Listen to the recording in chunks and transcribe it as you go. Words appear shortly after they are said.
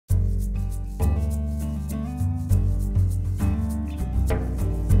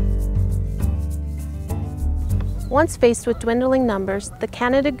Once faced with dwindling numbers, the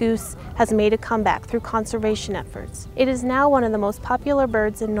Canada Goose has made a comeback through conservation efforts. It is now one of the most popular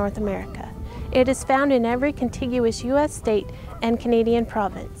birds in North America. It is found in every contiguous U.S. state and Canadian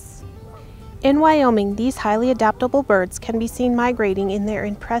province. In Wyoming, these highly adaptable birds can be seen migrating in their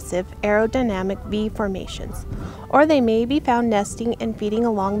impressive aerodynamic V formations, or they may be found nesting and feeding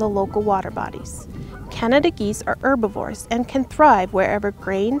along the local water bodies. Canada geese are herbivores and can thrive wherever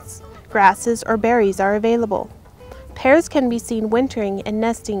grains, grasses, or berries are available. Pairs can be seen wintering and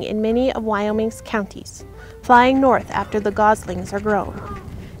nesting in many of Wyoming's counties, flying north after the goslings are grown.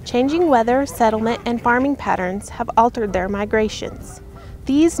 Changing weather, settlement, and farming patterns have altered their migrations.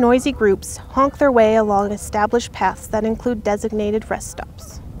 These noisy groups honk their way along established paths that include designated rest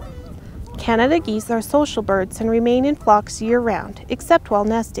stops. Canada geese are social birds and remain in flocks year-round, except while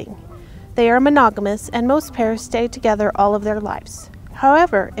nesting. They are monogamous, and most pairs stay together all of their lives.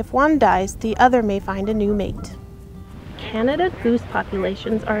 However, if one dies, the other may find a new mate. Canada goose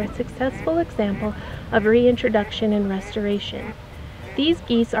populations are a successful example of reintroduction and restoration. These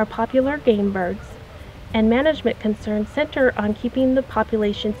geese are popular game birds, and management concerns center on keeping the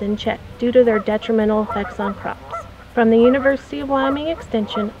populations in check due to their detrimental effects on crops. From the University of Wyoming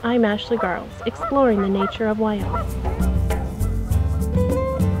Extension, I'm Ashley Garrelts, exploring the nature of Wyoming.